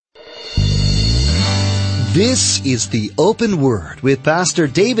This is the Open Word with Pastor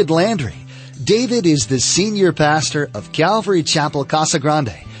David Landry. David is the senior pastor of Calvary Chapel, Casa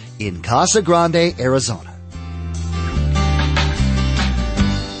Grande, in Casa Grande, Arizona.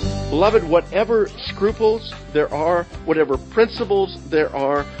 Beloved, whatever scruples there are, whatever principles there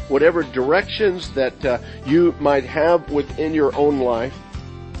are, whatever directions that you might have within your own life,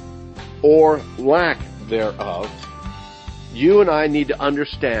 or lack thereof, you and I need to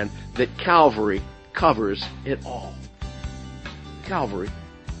understand that Calvary covers it all. Calvary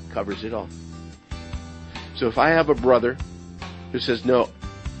covers it all. So if I have a brother who says, no,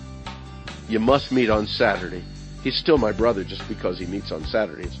 you must meet on Saturday, he's still my brother just because he meets on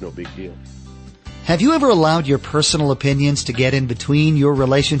Saturday. It's no big deal. Have you ever allowed your personal opinions to get in between your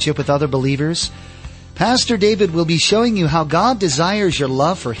relationship with other believers? Pastor David will be showing you how God desires your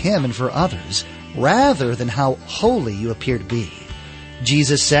love for Him and for others, rather than how holy you appear to be.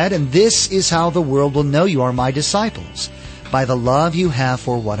 Jesus said, "And this is how the world will know you are my disciples, by the love you have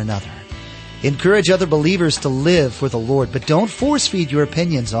for one another." Encourage other believers to live for the Lord, but don't force-feed your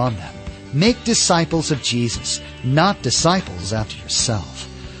opinions on them. Make disciples of Jesus, not disciples after yourself.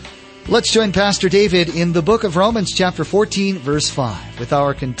 Let's join Pastor David in the book of Romans chapter 14, verse 5, with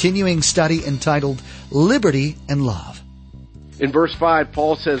our continuing study entitled Liberty and Love. In verse 5,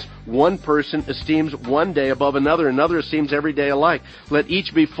 Paul says, one person esteems one day above another, another esteems every day alike. Let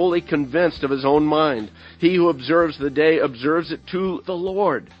each be fully convinced of his own mind. He who observes the day observes it to the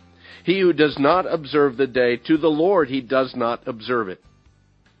Lord. He who does not observe the day, to the Lord he does not observe it.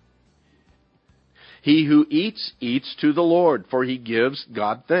 He who eats, eats to the Lord, for he gives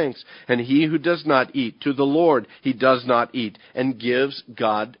God thanks. And he who does not eat, to the Lord he does not eat, and gives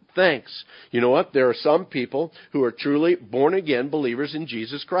God thanks. You know what? There are some people who are truly born-again believers in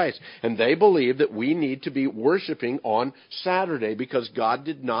Jesus Christ, and they believe that we need to be worshiping on Saturday because God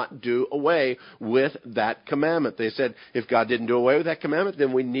did not do away with that commandment. They said, if God didn't do away with that commandment,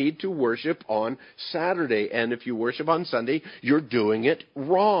 then we need to worship on Saturday. And if you worship on Sunday, you're doing it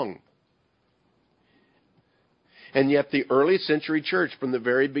wrong. And yet the early century church from the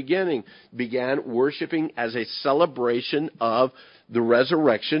very beginning began worshiping as a celebration of the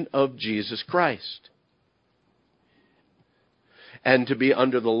resurrection of Jesus Christ. And to be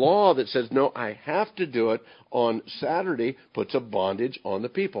under the law that says, no, I have to do it on Saturday, puts a bondage on the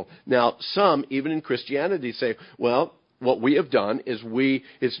people. Now, some, even in Christianity, say, well, what we have done is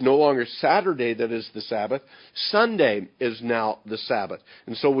it's no longer Saturday that is the Sabbath. Sunday is now the Sabbath.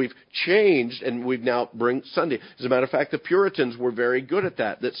 And so we've changed and we've now bring Sunday. As a matter of fact, the Puritans were very good at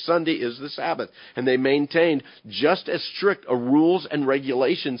that Sunday is the Sabbath. And they maintained just as strict a rules and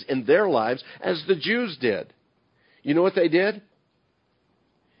regulations in their lives as the Jews did. You know what they did?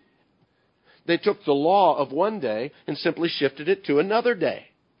 They took the law of one day and simply shifted it to another day.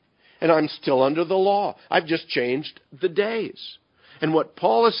 And I'm still under the law. I've just changed the days. And what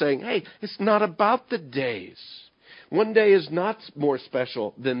Paul is saying, hey, it's not about the days. One day is not more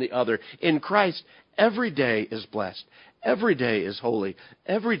special than the other. In Christ, every day is blessed. Every day is holy.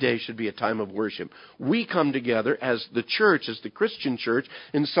 Every day should be a time of worship. We come together as the church, as the Christian church,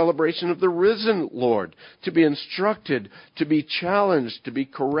 in celebration of the risen Lord, to be instructed, to be challenged, to be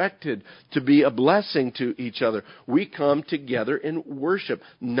corrected, to be a blessing to each other. We come together in worship,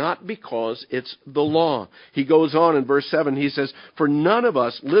 not because it's the law. He goes on in verse 7, he says, "For none of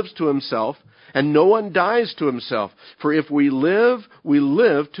us lives to himself, and no one dies to himself. For if we live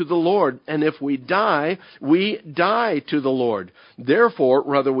to the Lord. And if we die to the Lord. Therefore,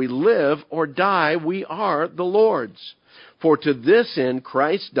 whether we live or die, we are the Lord's. For to this end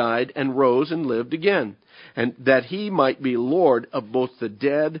Christ died and rose and lived again, and that he might be Lord of both the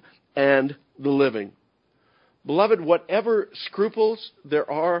dead and the living." Beloved, whatever scruples there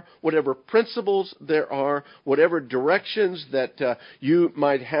are, whatever principles there are, whatever directions that you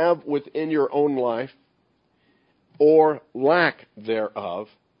might have within your own life, or lack thereof,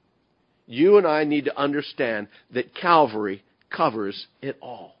 you and I need to understand that Calvary covers it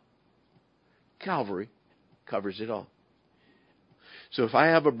all. Calvary covers it all. So if I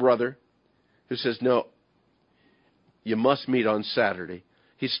have a brother who says, no, you must meet on Saturday,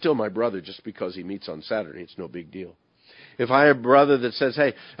 he's still my brother just because he meets on Saturday. It's no big deal. If I have a brother that says,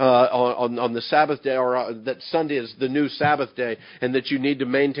 hey, on the Sabbath day, or that Sunday is the new Sabbath day, and that you need to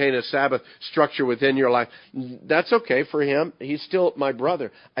maintain a Sabbath structure within your life, that's okay for him. He's still my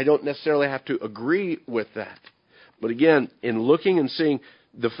brother. I don't necessarily have to agree with that. But again, in looking and seeing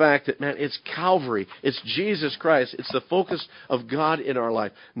the fact that, man, it's Calvary, it's Jesus Christ, it's the focus of God in our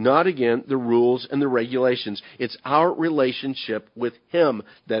life, not, again, the rules and the regulations. It's our relationship with Him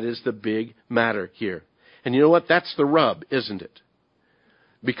that is the big matter here. And you know what? That's the rub, isn't it?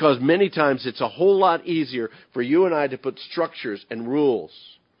 Because many times it's a whole lot easier for you and I to put structures and rules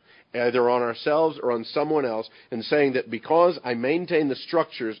either on ourselves or on someone else, and saying that because I maintain the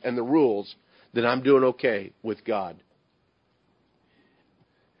structures and the rules, that I'm doing okay with God.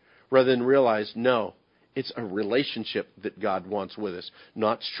 Rather than realize, no, it's a relationship that God wants with us,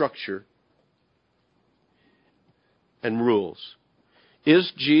 not structure and rules.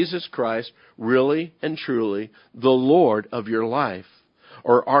 Is Jesus Christ really and truly the Lord of your life?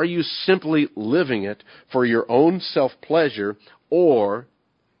 Or are you simply living it for your own self-pleasure or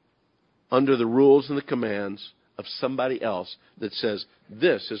under the rules and the commands of somebody else that says,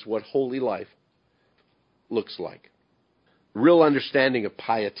 this is what holy life looks like? Real understanding of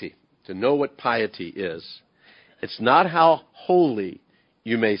piety, to know what piety is, it's not how holy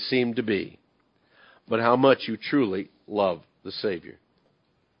you may seem to be, but how much you truly love the Savior.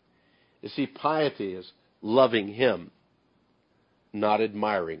 You see, piety is loving Him, not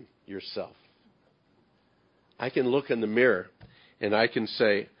admiring yourself. I can look in the mirror and I can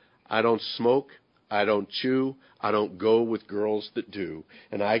say, I don't smoke, I don't chew, I don't go with girls that do.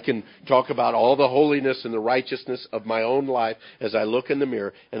 And I can talk about all the holiness and the righteousness of my own life as I look in the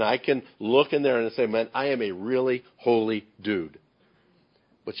mirror, and I can look in there and say, man, I am a really holy dude.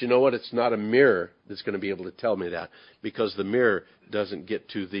 But you know what? It's not a mirror that's going to be able to tell me that, because the mirror doesn't get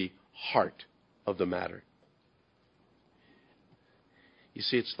to the heart of the matter. You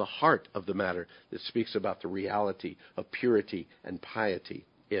see, it's the heart of the matter that speaks about the reality of purity and piety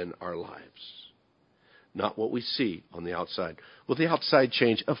in our lives. Not what we see on the outside. Will the outside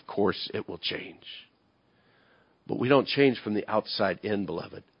change? Of course it will change. But we don't change from the outside in,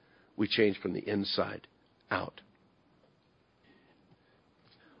 beloved. We change from the inside out.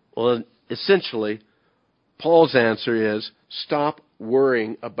 Well, essentially, Paul's answer is, stop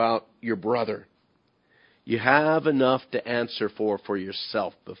worrying about your brother. You have enough to answer for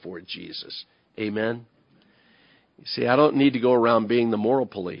yourself before Jesus. Amen? You see, I don't need to go around being the moral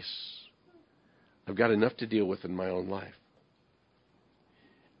police. I've got enough to deal with in my own life.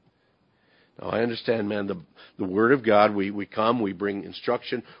 Now, I understand, man, the Word of God, we come, we bring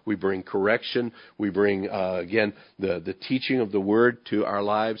instruction, we bring correction, we bring, again, the teaching of the Word to our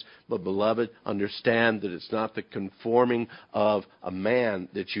lives. But, beloved, understand that it's not the conforming of a man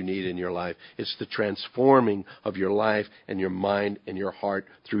that you need in your life. It's the transforming of your life and your mind and your heart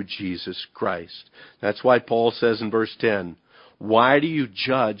through Jesus Christ. That's why Paul says in verse 10, why do you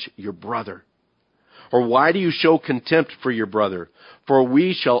judge your brother? Or why do you show contempt for your brother? For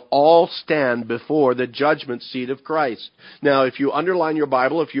we shall all stand before the judgment seat of Christ. Now, if you underline your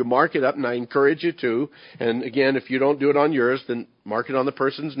Bible, if you mark it up, and I encourage you to, and again, if you don't do it on yours, then mark it on the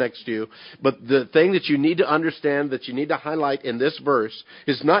person's next to you. But the thing that you need to understand, that you need to highlight in this verse,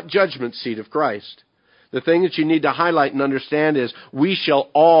 is not judgment seat of Christ. The thing that you need to highlight and understand is, we shall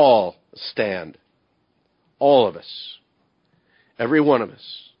all stand. All of us. Every one of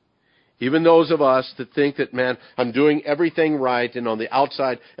us. Even those of us that think that, man, I'm doing everything right, and on the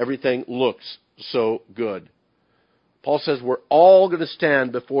outside, everything looks so good. Paul says we're all going to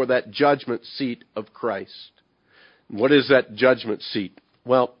stand before that judgment seat of Christ. What is that judgment seat?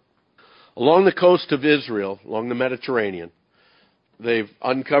 Well, along the coast of Israel, along the Mediterranean, they've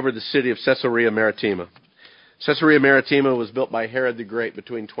uncovered the city of Caesarea Maritima. Caesarea Maritima was built by Herod the Great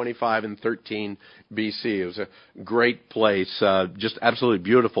between 25 and 13 BC. It was a great place, just absolutely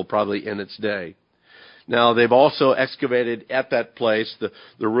beautiful probably in its day. Now, they've also excavated at that place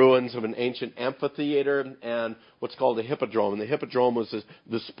the ruins of an ancient amphitheater and what's called a hippodrome. And the hippodrome was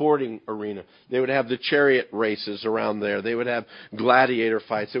the sporting arena. They would have the chariot races around there. They would have gladiator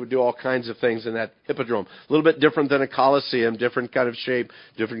fights. They would do all kinds of things in that hippodrome. A little bit different than a coliseum, different kind of shape,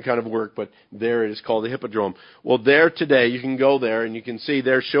 different kind of work, but there it is called the hippodrome. Well, there today, you can go there and you can see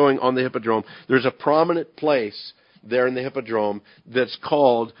they're showing on the hippodrome, there's a prominent place there in the hippodrome that's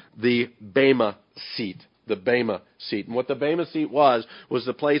called the Bema seat. The Bema seat. And what the Bema seat was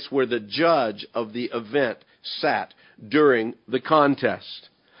the place where the judge of the event sat during the contest.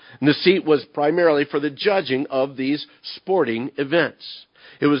 And the seat was primarily for the judging of these sporting events.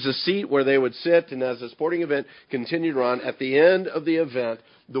 It was a seat where they would sit, and as the sporting event continued on, at the end of the event,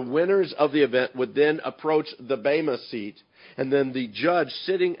 the winners of the event would then approach the Bema seat. And then the judge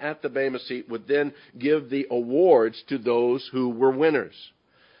sitting at the Bema seat would then give the awards to those who were winners.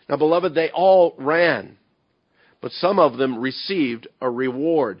 Now, beloved, they all ran, but some of them received a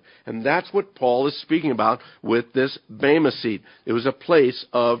reward. And that's what Paul is speaking about with this Bema seat. It was a place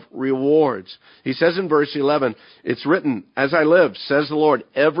of rewards. He says in verse 11, it's written, as I live, says the Lord,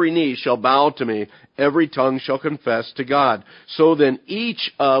 every knee shall bow to me, every tongue shall confess to God. So then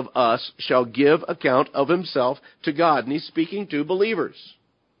each of us shall give account of himself to God. And he's speaking to believers.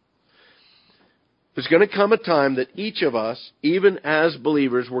 There's going to come a time that each of us, even as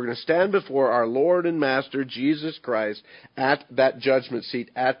believers, we're going to stand before our Lord and Master, Jesus Christ, at that judgment seat,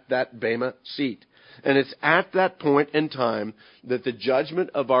 at that Bema seat. And it's at that point in time that the judgment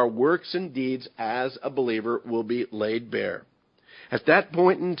of our works and deeds as a believer will be laid bare. At that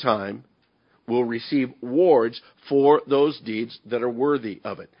point in time, we'll receive rewards for those deeds that are worthy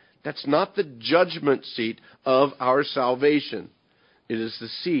of it. That's not the judgment seat of our salvation. It is the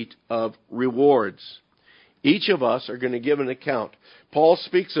seat of rewards. Each of us are going to give an account. Paul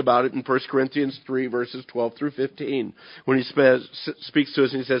speaks about it in 1 Corinthians 3, verses 12 through 15, when he speaks to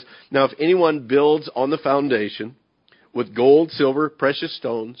us and he says, "Now if anyone builds on the foundation with gold, silver, precious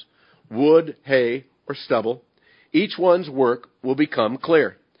stones, wood, hay, or stubble, each one's work will become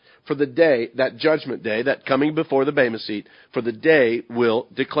clear. For the day, that judgment day, that coming before the Bema seat, for the day will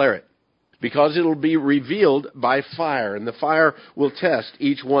declare it. Because it will be revealed by fire, and the fire will test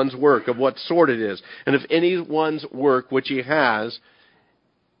each one's work of what sort it is. And if anyone's work which he has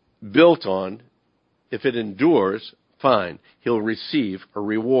built on, if it endures, fine, he'll receive a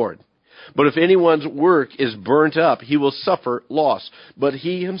reward. But if anyone's work is burnt up, he will suffer loss. But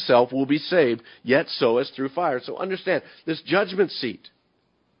he himself will be saved, yet so as through fire." So understand, this judgment seat,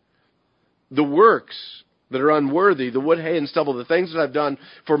 the works that are unworthy, the wood, hay, and stubble, the things that I've done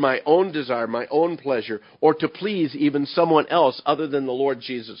for my own desire, my own pleasure, or to please even someone else other than the Lord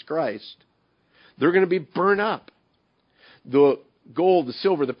Jesus Christ, they're going to be burned up. The gold, the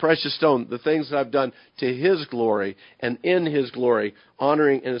silver, the precious stone, the things that I've done to His glory and in His glory,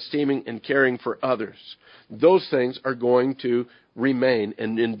 honoring and esteeming and caring for others, those things are going to remain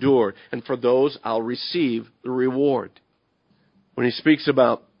and endure. And for those, I'll receive the reward. When he speaks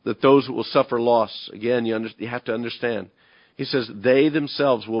about that those will suffer loss, again, you have to understand. He says they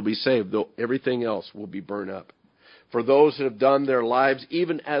themselves will be saved, though everything else will be burned up. For those that have done their lives,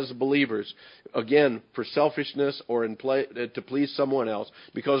 even as believers, again, for selfishness or to please someone else,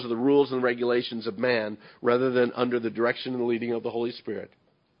 because of the rules and regulations of man, rather than under the direction and leading of the Holy Spirit,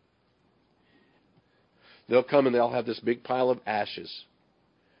 they'll come and they'll have this big pile of ashes.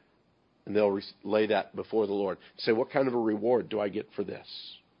 And they'll lay that before the Lord. Say, what kind of a reward do I get for this?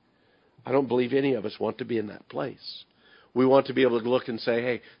 I don't believe any of us want to be in that place. We want to be able to look and say,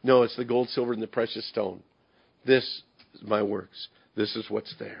 hey, no, it's the gold, silver, and the precious stone. This is my works. This is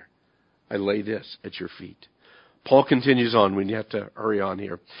what's there. I lay this at your feet. Paul continues on. We have to hurry on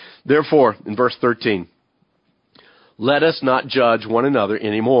here. Therefore, in verse 13, let us not judge one another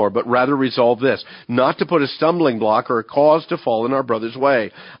anymore, but rather resolve this, not to put a stumbling block or a cause to fall in our brother's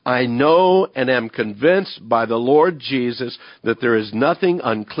way. I know and am convinced by the Lord Jesus that there is nothing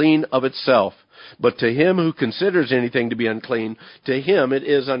unclean of itself, but to him who considers anything to be unclean, to him it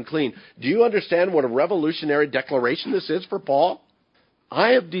is unclean. Do you understand what a revolutionary declaration this is for Paul?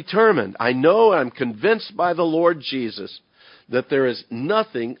 I have determined, I know, I'm convinced by the Lord Jesus that there is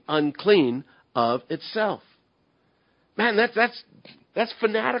nothing unclean of itself. Man, that's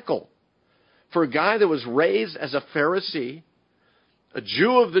fanatical. For a guy that was raised as a Pharisee, a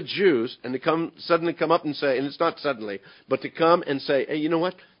Jew of the Jews, and to suddenly come up and say, and it's not suddenly, but to come and say, hey, you know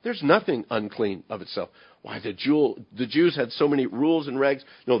what? There's nothing unclean of itself. Why, the Jews had so many rules and regs.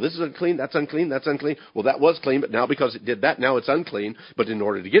 No, this is unclean, that's unclean, that's unclean. Well, that was clean, but now because it did that, now it's unclean. But in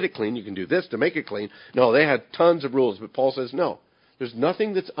order to get it clean, you can do this to make it clean. No, they had tons of rules, but Paul says, no, there's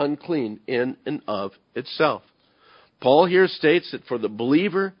nothing that's unclean in and of itself. Paul here states that for the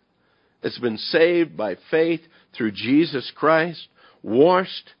believer that's been saved by faith through Jesus Christ,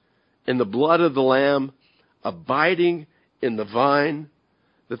 washed in the blood of the Lamb, abiding in the vine,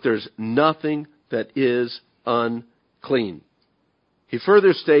 that there's nothing that is unclean. He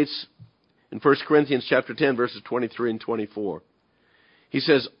further states in 1 Corinthians chapter 10, verses 23 and 24, he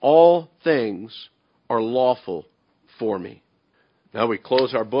says, all things are lawful for me. Now we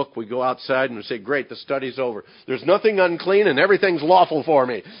close our book, we go outside and we say, great, the study's over. There's nothing unclean and everything's lawful for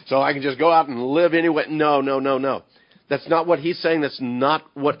me. So I can just go out and live anyway. No. That's not what he's saying. That's not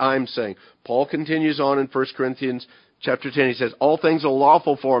what I'm saying. Paul continues on in 1 Corinthians chapter 10. He says, all things are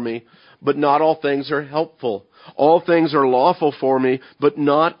lawful for me, but not all things are helpful. All things are lawful for me, but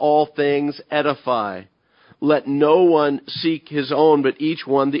not all things edify. Let no one seek his own, but each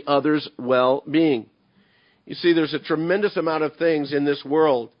one the other's well-being. You see, there's a tremendous amount of things in this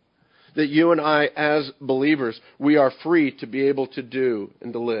world that you and I, as believers, we are free to be able to do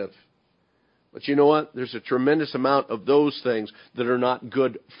and to live. But you know what? There's a tremendous amount of those things that are not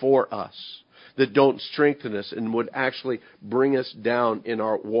good for us, that don't strengthen us and would actually bring us down in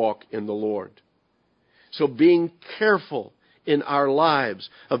our walk in the Lord. So being careful in our lives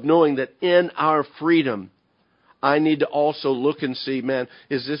of knowing that in our freedom, I need to also look and see, man,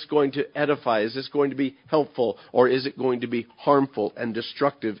 is this going to edify? Is this going to be helpful? Or is it going to be harmful and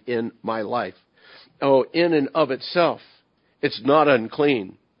destructive in my life? Oh, in and of itself, it's not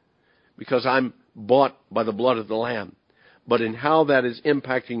unclean because I'm bought by the blood of the Lamb. But in how that is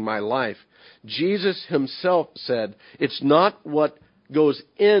impacting my life, Jesus himself said, it's not what goes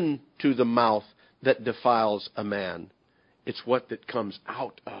into the mouth that defiles a man. It's what that comes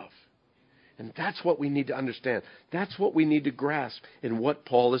out of. And that's what we need to understand. That's what we need to grasp in what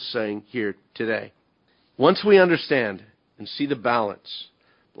Paul is saying here today. Once we understand and see the balance,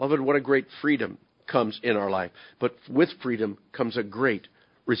 beloved, what a great freedom comes in our life. But with freedom comes a great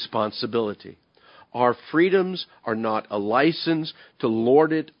responsibility. Our freedoms are not a license to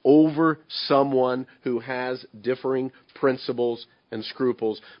lord it over someone who has differing principles and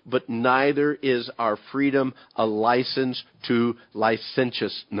scruples, but neither is our freedom a license to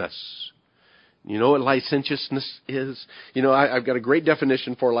licentiousness. You know what licentiousness is? You know, I've got a great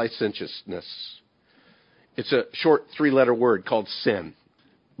definition for licentiousness. It's a short 3-letter word called sin.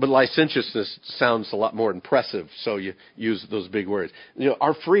 But licentiousness sounds a lot more impressive, so you use those big words. You know,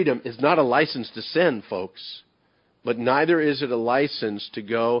 our freedom is not a license to sin, folks, but neither is it a license to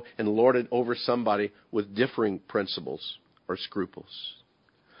go and lord it over somebody with differing principles or scruples.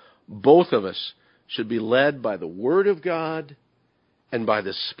 Both of us should be led by the Word of God and by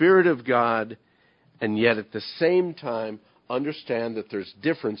the Spirit of God, and yet at the same time understand that there's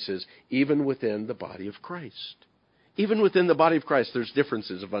differences even within the body of Christ. Even within the body of Christ, there's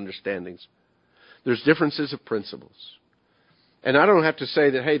differences of understandings. There's differences of principles. And I don't have to say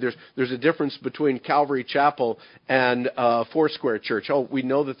that, hey, there's a difference between Calvary Chapel and Foursquare Church. Oh, we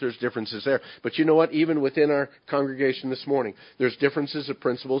know that there's differences there. But you know what? Even within our congregation this morning, there's differences of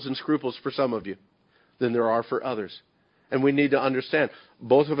principles and scruples for some of you than there are for others. And we need to understand,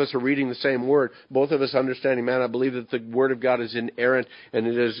 both of us are reading the same word. Both of us understanding, man, I believe that the Word of God is inerrant and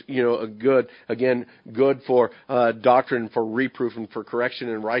it is, good for doctrine, for reproof, and for correction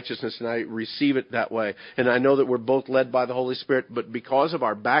and righteousness, and I receive it that way. And I know that we're both led by the Holy Spirit, but because of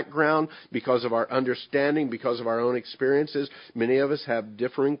our background, because of our understanding, because of our own experiences, many of us have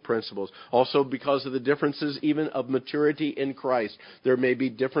differing principles. Also because of the differences even of maturity in Christ, there may be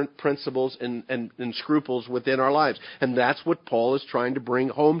different principles and scruples within our lives. And that's what Paul is trying to bring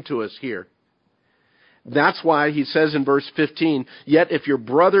home to us here. That's why he says in verse 15, yet if your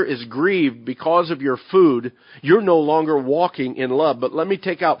brother is grieved because of your food, you're no longer walking in love. But let me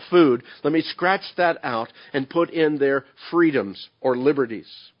take out food. Let me scratch that out and put in there freedoms or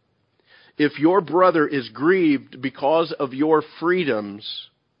liberties. If your brother is grieved because of your freedoms,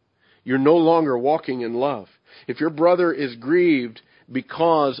 you're no longer walking in love. If your brother is grieved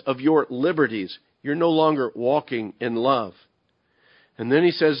because of your liberties, you're no longer walking in love. And then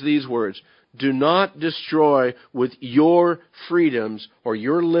he says these words, do not destroy with your freedoms or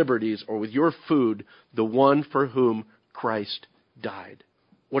your liberties or with your food the one for whom Christ died.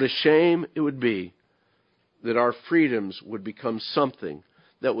 What a shame it would be that our freedoms would become something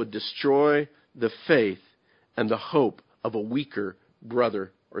that would destroy the faith and the hope of a weaker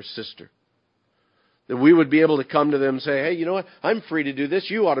brother or sister. That we would be able to come to them and say, hey, you know what? I'm free to do this.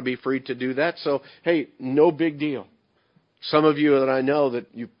 You ought to be free to do that. So, hey, no big deal. Some of you that I know that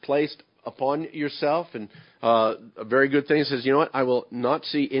you've placed upon yourself, and a very good thing says, you know what? I will not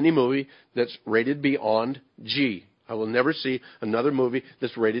see any movie that's rated beyond G. I will never see another movie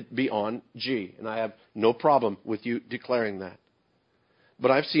that's rated beyond G. And I have no problem with you declaring that.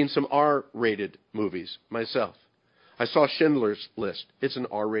 But I've seen some R-rated movies myself. I saw Schindler's List. It's an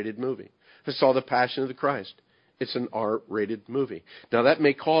R-rated movie. I saw The Passion of the Christ. It's an R-rated movie. Now, that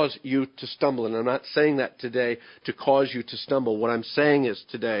may cause you to stumble, and I'm not saying that today to cause you to stumble. What I'm saying is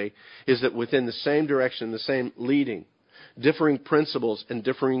today is that within the same direction, the same leading, differing principles and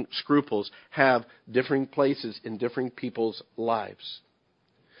differing scruples have differing places in differing people's lives.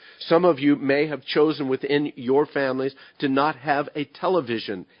 Some of you may have chosen within your families to not have a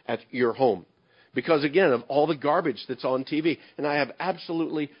television at your home. Because, again, of all the garbage that's on TV. And I have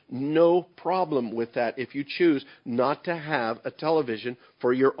absolutely no problem with that if you choose not to have a television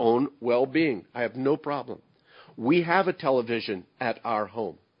for your own well-being. I have no problem. We have a television at our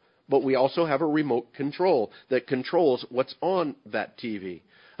home. But we also have a remote control that controls what's on that TV.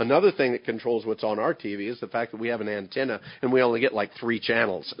 Another thing that controls what's on our TV is the fact that we have an antenna and we only get like 3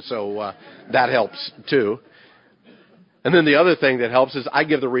 channels. So that helps too. And then the other thing that helps is I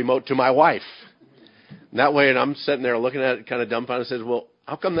give the remote to my wife. That way, and I'm sitting there looking at it kind of dumbfounded and says, well,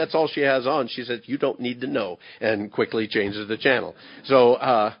 how come that's all she has on? She says, you don't need to know, and quickly changes the channel.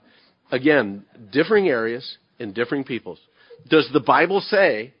 So, again, differing areas and differing peoples. Does the Bible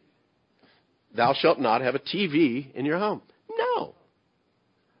say thou shalt not have a TV in your home. No.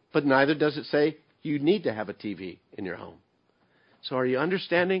 But neither does it say you need to have a TV in your home. So are you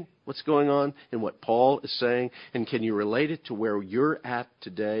understanding what's going on in what Paul is saying? And can you relate it to where you're at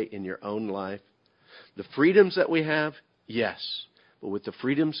today in your own life? The freedoms that we have, yes. But with the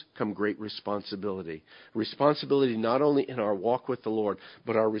freedoms come great responsibility. Responsibility not only in our walk with the Lord,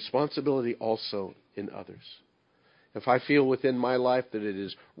 but our responsibility also in others. If I feel within my life that it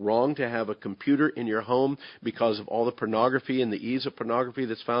is wrong to have a computer in your home because of all the pornography and the ease of pornography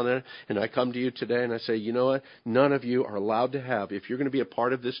that's found in it, and I come to you today and I say, you know what? None of you are allowed to have, if you're going to be a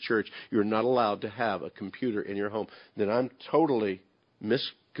part of this church, you're not allowed to have a computer in your home. Then I'm totally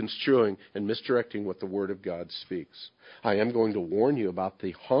misconstruing and misdirecting what the Word of God speaks. I am going to warn you about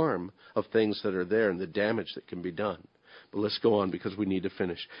the harm of things that are there and the damage that can be done. But let's go on because we need to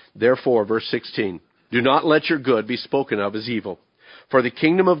finish. Therefore, verse 16, do not let your good be spoken of as evil. For the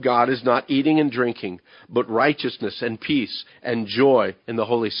kingdom of God is not eating and drinking, but righteousness and peace and joy in the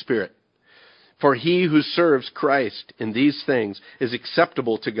Holy Spirit. For he who serves Christ in these things is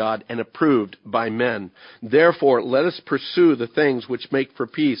acceptable to God and approved by men. Therefore, let us pursue the things which make for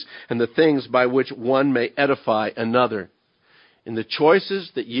peace and the things by which one may edify another. In the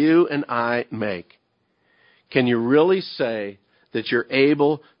choices that you and I make, can you really say that you're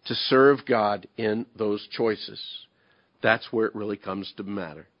able to serve God in those choices? That's where it really comes to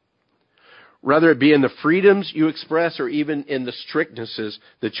matter. Whether it be in the freedoms you express or even in the strictnesses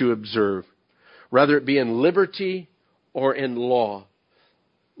that you observe. Whether it be in liberty or in law,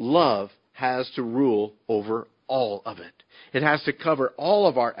 love has to rule over all of it. It has to cover all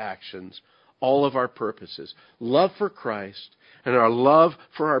of our actions, all of our purposes. Love for Christ and our love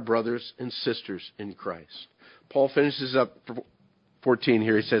for our brothers and sisters in Christ. Paul finishes up 14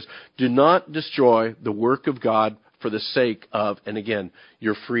 here. He says, do not destroy the work of God for the sake of, and again,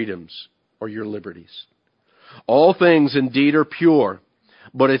 your freedoms or your liberties. All things indeed are pure,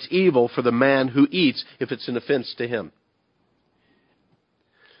 but it's evil for the man who eats if it's an offense to him.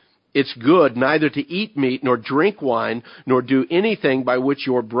 It's good neither to eat meat nor drink wine nor do anything by which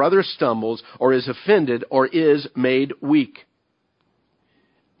your brother stumbles or is offended or is made weak.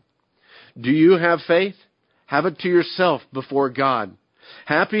 Do you have faith? Have it to yourself before God.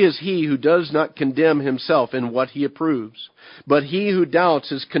 Happy is he who does not condemn himself in what he approves. But he who doubts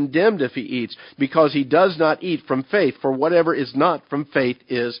is condemned if he eats, because he does not eat from faith, for whatever is not from faith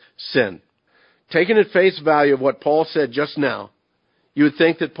is sin. Taken at face value of what Paul said just now, you would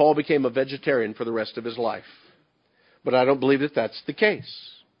think that Paul became a vegetarian for the rest of his life. But I don't believe that that's the case.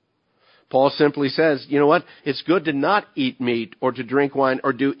 Paul simply says, you know what? It's good to not eat meat or to drink wine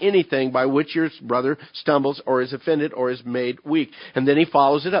or do anything by which your brother stumbles or is offended or is made weak. And then he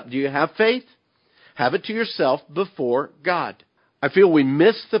follows it up. Do you have faith? Have it to yourself before God. I feel we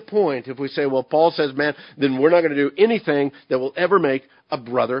miss the point if we say, well, Paul says, man, then we're not going to do anything that will ever make a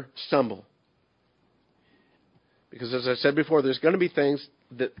brother stumble. Because as I said before, there's going to be things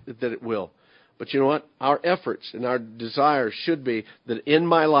that it will. But you know what? Our efforts and our desires should be that in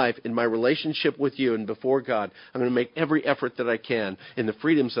my life, in my relationship with you and before God, I'm going to make every effort that I can in the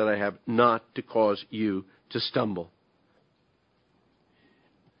freedoms that I have not to cause you to stumble.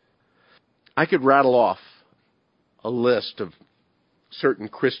 I could rattle off a list of certain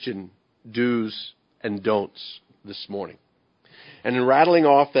Christian do's and don'ts this morning. And in rattling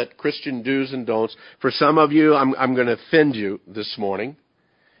off that Christian do's and don'ts, for some of you, I'm going to offend you this morning.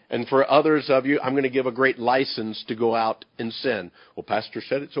 And for others of you, I'm going to give a great license to go out and sin. Well, Pastor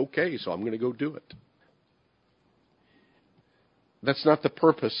said it's okay, so I'm going to go do it. That's not the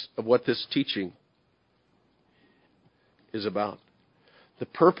purpose of what this teaching is about. The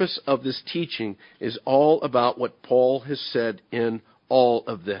purpose of this teaching is all about what Paul has said in all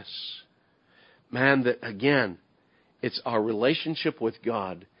of this. Man, that again, it's our relationship with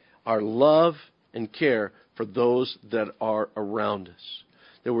God, our love and care for those that are around us.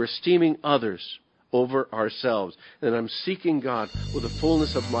 That we're esteeming others over ourselves. That I'm seeking God with the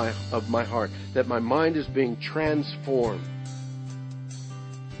fullness of my heart. That my mind is being transformed.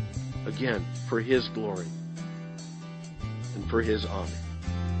 Again, for His glory and for His honor.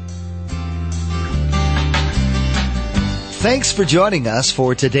 Thanks for joining us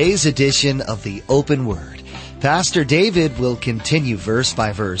for today's edition of the Open Word. Pastor David will continue verse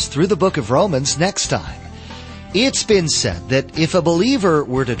by verse through the book of Romans next time. It's been said that if a believer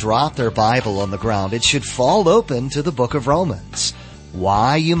were to drop their Bible on the ground, it should fall open to the book of Romans.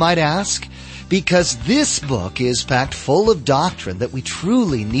 Why, you might ask? Because this book is packed full of doctrine that we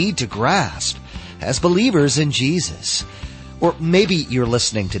truly need to grasp as believers in Jesus. Or maybe you're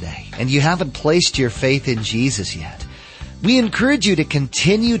listening today and you haven't placed your faith in Jesus yet. We encourage you to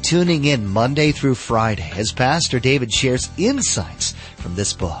continue tuning in Monday through Friday as Pastor David shares insights from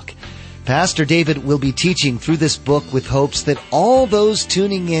this book. Pastor David will be teaching through this book with hopes that all those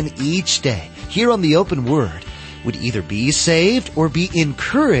tuning in each day here on the Open Word would either be saved or be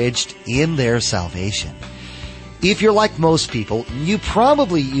encouraged in their salvation. If you're like most people, you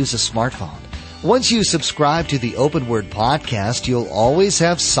probably use a smartphone. Once you subscribe to the Open Word podcast, you'll always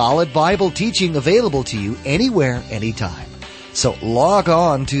have solid Bible teaching available to you anywhere, anytime. So log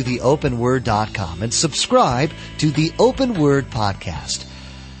on to theopenword.com and subscribe to the Open Word podcast.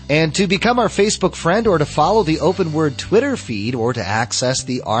 And to become our Facebook friend or to follow the Open Word Twitter feed or to access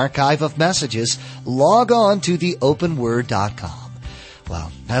the archive of messages, log on to theopenword.com.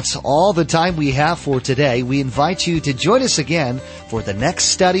 Well, that's all the time we have for today. We invite you to join us again for the next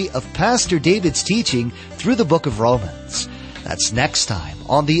study of Pastor David's teaching through the book of Romans. That's next time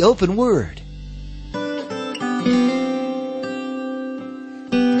on the Open Word.